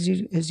meaningful as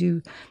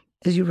you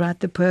write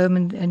the poem,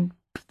 and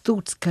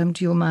thoughts come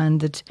to your mind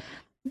that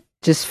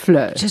just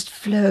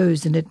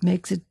flows, and it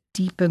makes it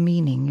deeper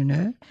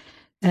meaning,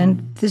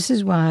 And this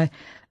is why.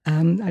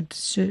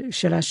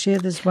 Shall I share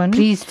this one?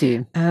 Please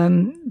do.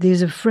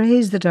 There's a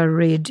phrase that I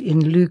read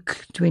in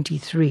Luke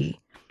 23.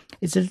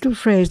 It's a little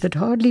phrase that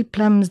hardly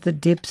plumbs the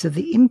depths of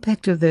the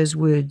impact of those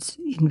words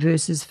in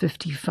verses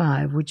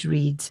 55, which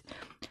reads,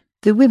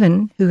 "The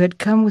women who had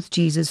come with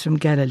Jesus from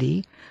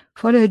Galilee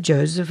followed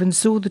Joseph and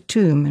saw the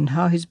tomb and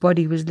how his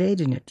body was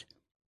laid in it.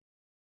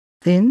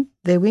 Then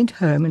they went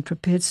home and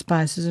prepared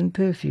spices and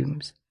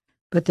perfumes,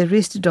 but they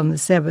rested on the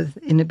Sabbath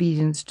in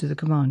obedience to the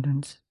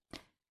commandments.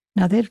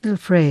 Now that little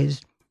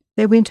phrase,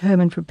 they went home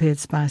and prepared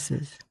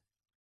spices.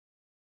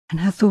 And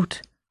I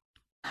thought,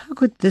 how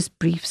could this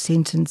brief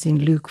sentence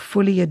in Luke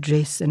fully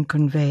address and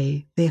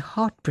convey their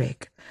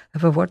heartbreak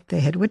over what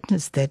they had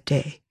witnessed that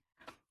day?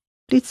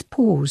 Let's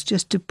pause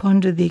just to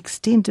ponder the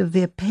extent of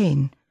their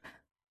pain.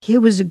 Here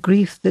was a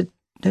grief that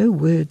no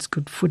words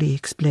could fully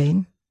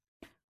explain.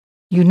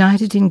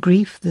 United in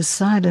grief, the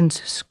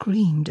silence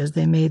screamed as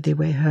they made their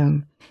way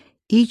home,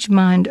 each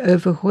mind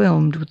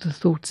overwhelmed with the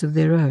thoughts of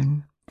their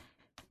own.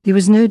 There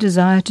was no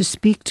desire to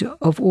speak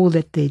of all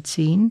that they'd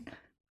seen.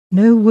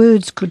 No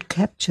words could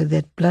capture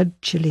that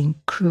blood-chilling,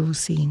 cruel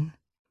scene.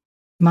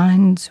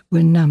 Minds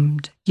were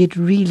numbed, yet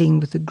reeling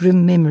with the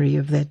grim memory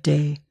of that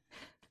day.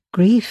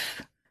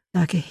 Grief,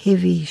 like a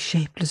heavy,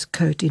 shapeless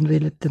coat,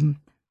 enveloped them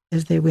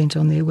as they went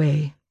on their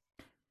way.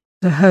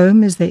 The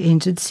home, as they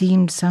entered,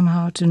 seemed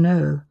somehow to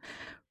know,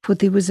 for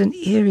there was an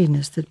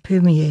eeriness that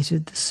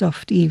permeated the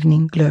soft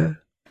evening glow.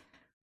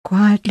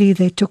 Quietly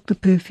they took the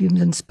perfumes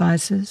and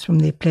spices from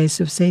their place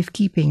of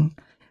safekeeping,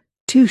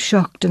 too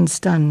shocked and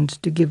stunned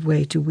to give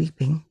way to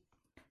weeping.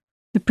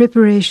 The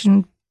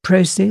preparation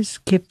process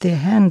kept their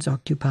hands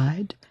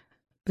occupied,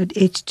 but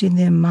etched in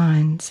their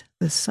minds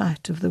the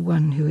sight of the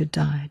one who had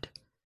died.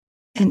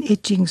 An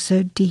etching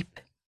so deep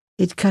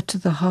it cut to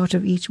the heart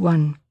of each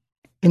one.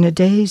 In a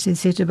daze they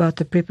set about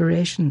the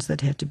preparations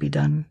that had to be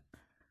done.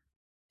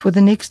 For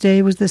the next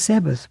day was the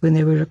Sabbath, when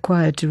they were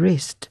required to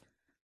rest.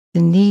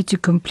 The need to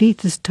complete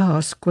this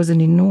task was an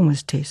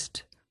enormous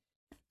test.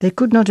 They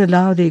could not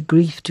allow their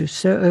grief to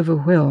so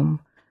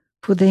overwhelm,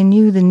 for they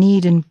knew the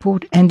need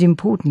and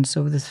importance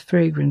of this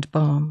fragrant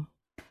balm.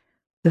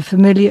 The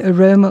familiar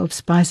aroma of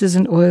spices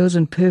and oils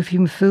and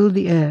perfume filled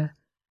the air,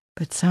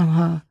 but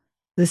somehow,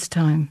 this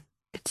time,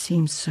 it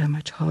seemed so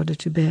much harder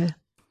to bear.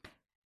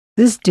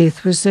 This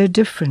death was so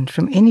different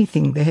from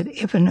anything they had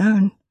ever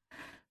known.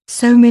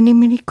 So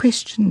many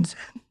questions,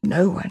 and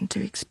no one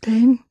to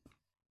explain.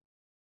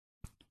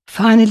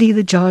 Finally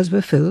the jars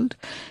were filled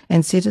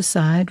and set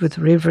aside with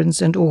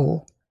reverence and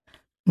awe.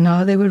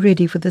 Now they were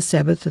ready for the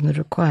Sabbath and the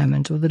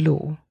requirement of the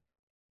law.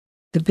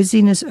 The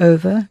busyness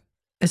over,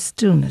 a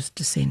stillness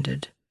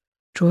descended,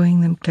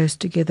 drawing them close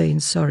together in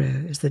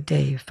sorrow as the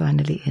day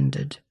finally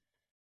ended.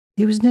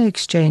 There was no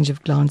exchange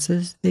of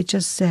glances. They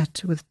just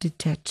sat with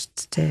detached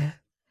stare,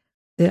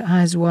 their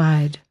eyes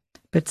wide,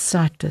 but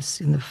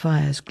sightless in the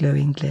fire's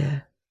glowing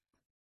glare.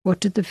 What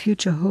did the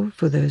future hold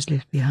for those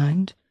left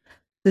behind?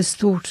 This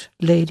thought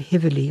laid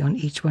heavily on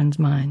each one's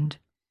mind.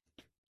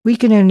 We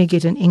can only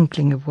get an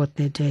inkling of what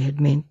that day had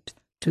meant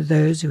to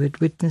those who had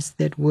witnessed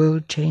that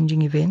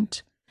world-changing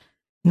event.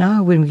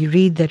 Now, when we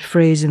read that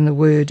phrase in the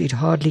Word, it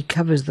hardly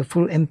covers the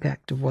full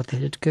impact of what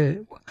had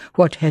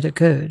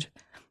occurred.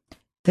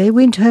 They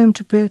went home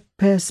to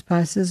prepare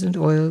spices and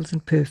oils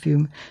and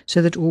perfume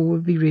so that all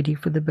would be ready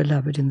for the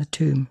beloved in the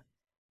tomb.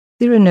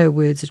 There are no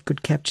words that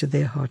could capture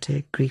their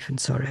heartache, grief, and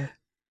sorrow,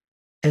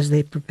 as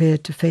they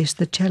prepared to face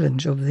the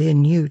challenge of their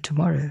new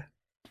tomorrow.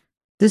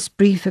 This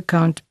brief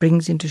account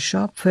brings into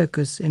sharp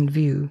focus and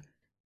view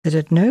that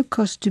at no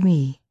cost to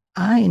me,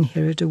 I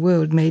inherit a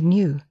world made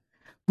new.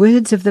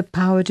 Words have the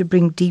power to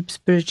bring deep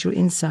spiritual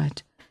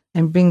insight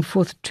and bring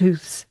forth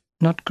truths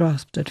not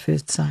grasped at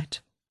first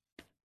sight.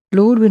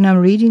 Lord, when I'm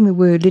reading the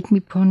word, let me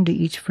ponder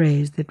each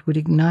phrase that would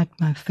ignite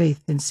my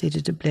faith and set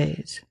it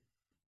ablaze.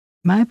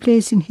 My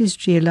place in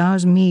history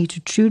allows me to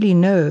truly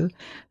know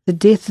the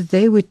death that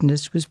they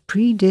witnessed was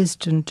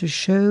predestined to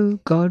show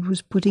God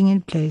was putting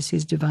in place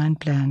his divine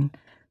plan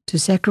to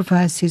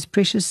sacrifice his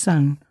precious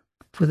Son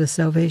for the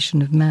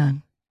salvation of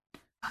man.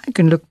 I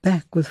can look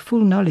back with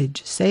full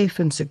knowledge, safe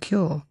and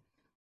secure,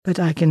 but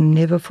I can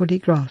never fully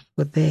grasp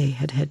what they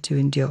had to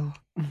endure.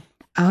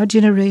 Our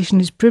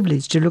generation is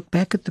privileged to look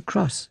back at the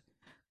cross,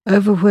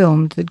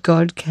 overwhelmed that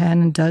God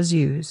can and does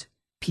use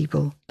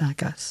people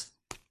like us.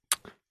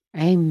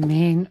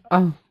 Amen.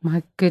 Oh,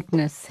 my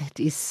goodness. That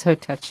is so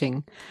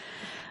touching.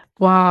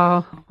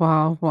 Wow.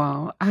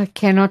 I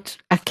cannot.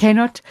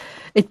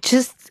 It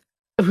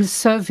was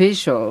so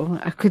visual.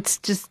 I could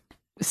just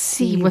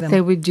see what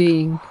they were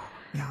doing.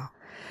 Yeah.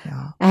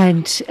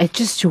 And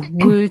just your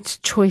word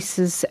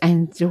choices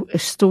and your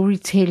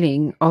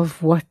storytelling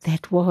of what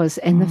that was.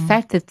 And the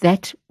fact that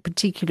that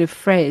particular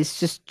phrase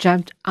just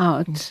jumped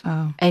out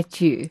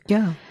at you.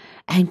 Yeah.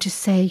 And to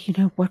say,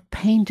 what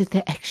pain did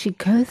they actually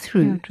go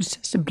through? Yeah, it was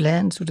just a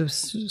bland sort of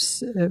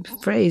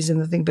phrase in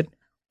the thing, but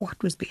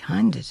what was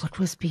behind it? What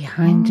was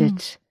behind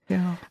it?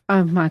 Yeah.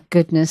 Oh, my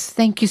goodness.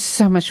 Thank you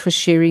so much for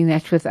sharing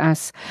that with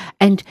us.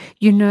 And,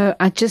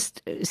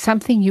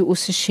 something you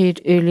also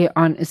shared earlier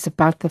on is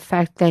about the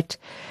fact that,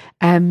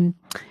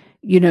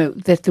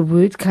 that the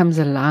word comes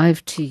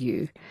alive to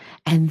you.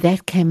 And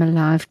that came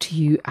alive to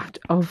you out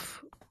of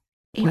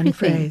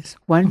everything.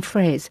 One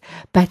phrase.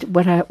 But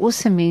what I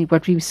also mean,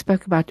 what we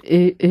spoke about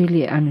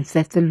earlier on, is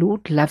that the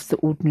Lord loves the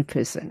ordinary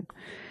person.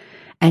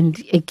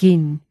 And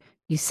again,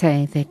 you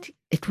say that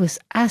it was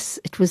us,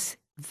 it was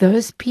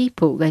those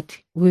people that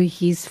were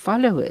his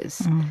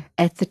followers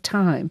at the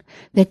time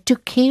that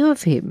took care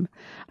of him,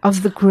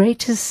 of the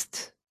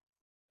greatest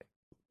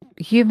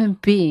human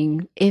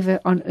being ever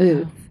on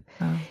earth.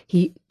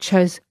 He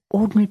chose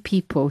ordinary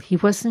people. He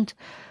wasn't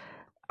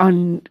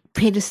on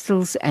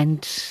pedestals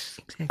and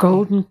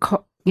golden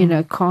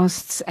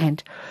casts,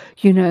 and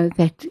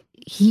that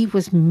he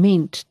was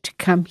meant to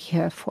come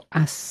here for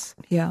us.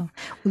 Yeah.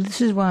 Well,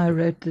 this is why I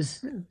wrote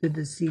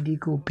the CD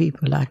called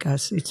People Like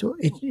Us.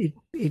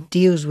 It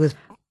deals with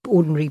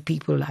ordinary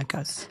people like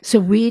us. So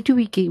where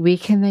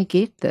can they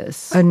get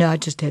this? Oh, no, I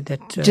just had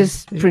that.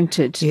 Just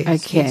printed.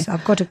 Yes, okay. Yes.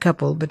 I've got a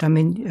couple, but I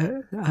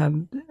mean,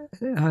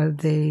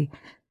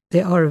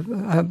 they are.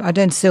 I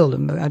don't sell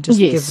them. I just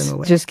give them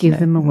away. Just give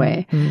them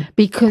away,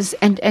 because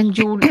and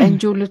your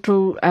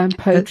little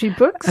poetry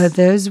books.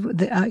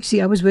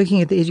 Actually, I was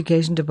working at the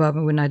education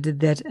department when I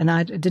did that, and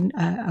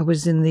I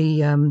was in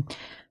the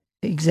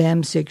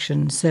exam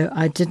section, so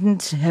I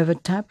didn't have a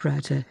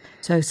typewriter.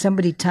 So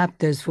somebody typed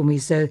those for me.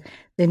 So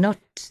they're not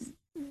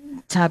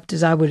typed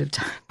as I would have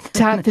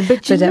typed them.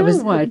 But you know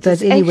what?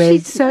 But anyway,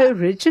 it's so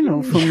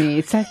original for me.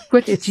 It's like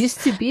what it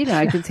used to be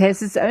like. It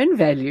has its own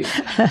value,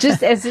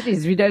 just as it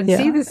is. We don't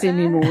see this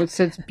anymore,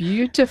 so it's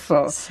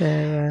beautiful. So,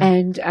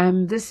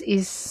 and this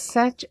is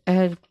such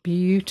a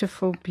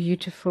beautiful,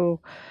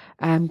 beautiful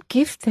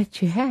gift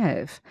that you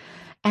have.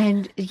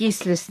 And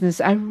yes, listeners,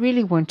 I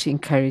really want to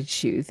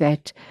encourage you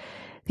that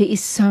there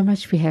is so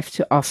much we have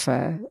to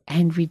offer,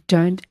 and we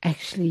don't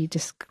actually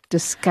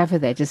discover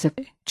that as a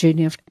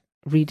journey of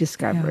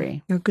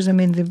rediscovery. Because I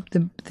mean,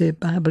 the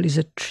Bible is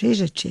a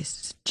treasure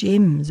chest,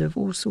 gems of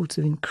all sorts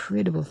of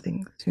incredible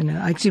things.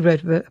 I actually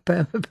wrote a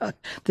poem about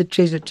the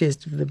treasure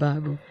chest of the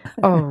Bible.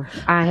 Oh,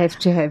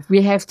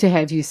 we have to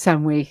have you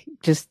somewhere,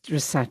 just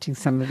reciting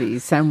some of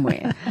these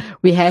somewhere.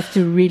 We have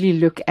to really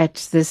look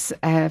at this,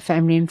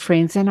 family and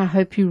friends, and I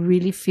hope you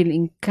really feel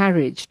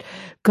encouraged.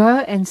 Go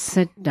and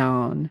sit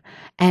down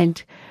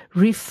and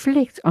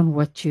reflect on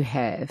what you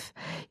have.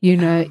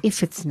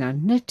 If it's now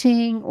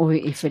knitting, or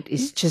if it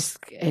is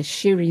just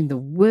sharing the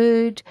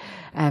word,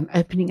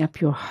 opening up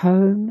your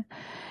home.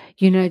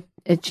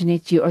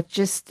 Jeanette, you are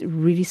just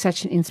really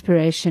such an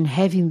inspiration,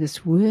 having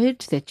this word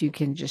that you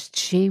can just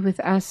share with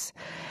us.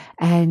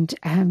 And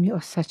you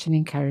are such an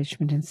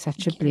encouragement and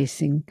such a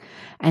blessing.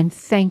 And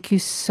thank you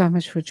so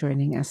much for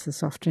joining us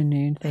this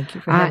afternoon. Thank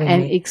you for having me. I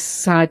am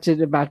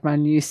excited about my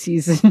new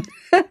season.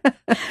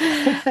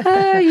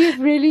 You've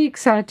really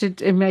excited.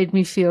 It made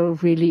me feel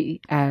really,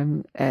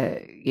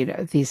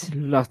 there's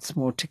lots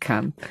more to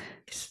come.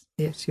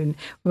 Yes,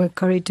 well,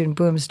 Corrie ten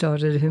Boom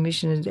started her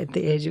mission at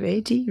the age of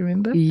 80, you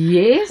remember?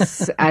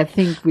 Yes, I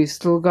think we've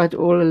still got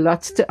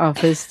lots to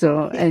offer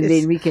still, and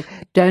then we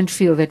don't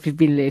feel that we've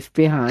been left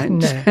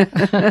behind. No.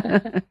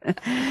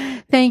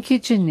 Thank you,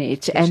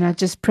 Jeanette, and I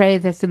just pray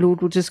that the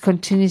Lord will just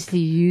continuously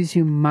use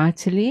you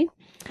mightily,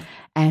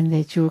 and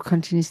that you will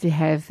continuously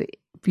have the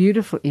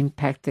beautiful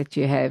impact that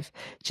you have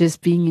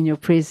just being in your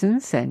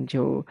presence, and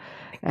you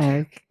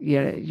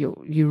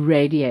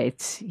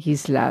radiate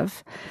His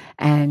love,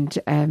 and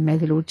may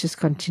the Lord just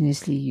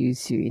continuously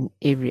use you in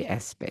every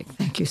aspect.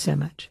 Thank you so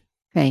much.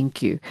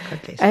 Thank you.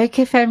 God bless.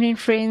 Okay, family and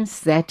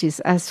friends, that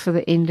is us for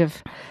the end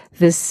of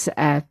this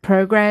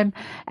program,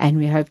 and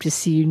we hope to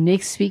see you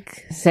next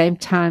week, same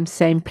time,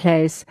 same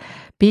place.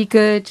 Be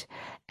good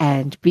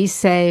and be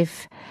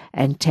safe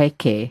and take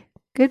care.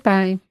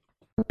 Goodbye.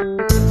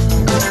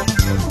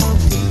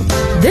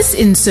 This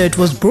insert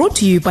was brought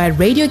to you by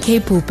Radio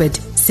K Pulpit,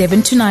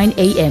 7 to 9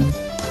 a.m.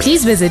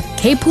 Please visit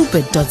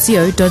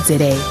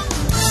kpulpit.co.za.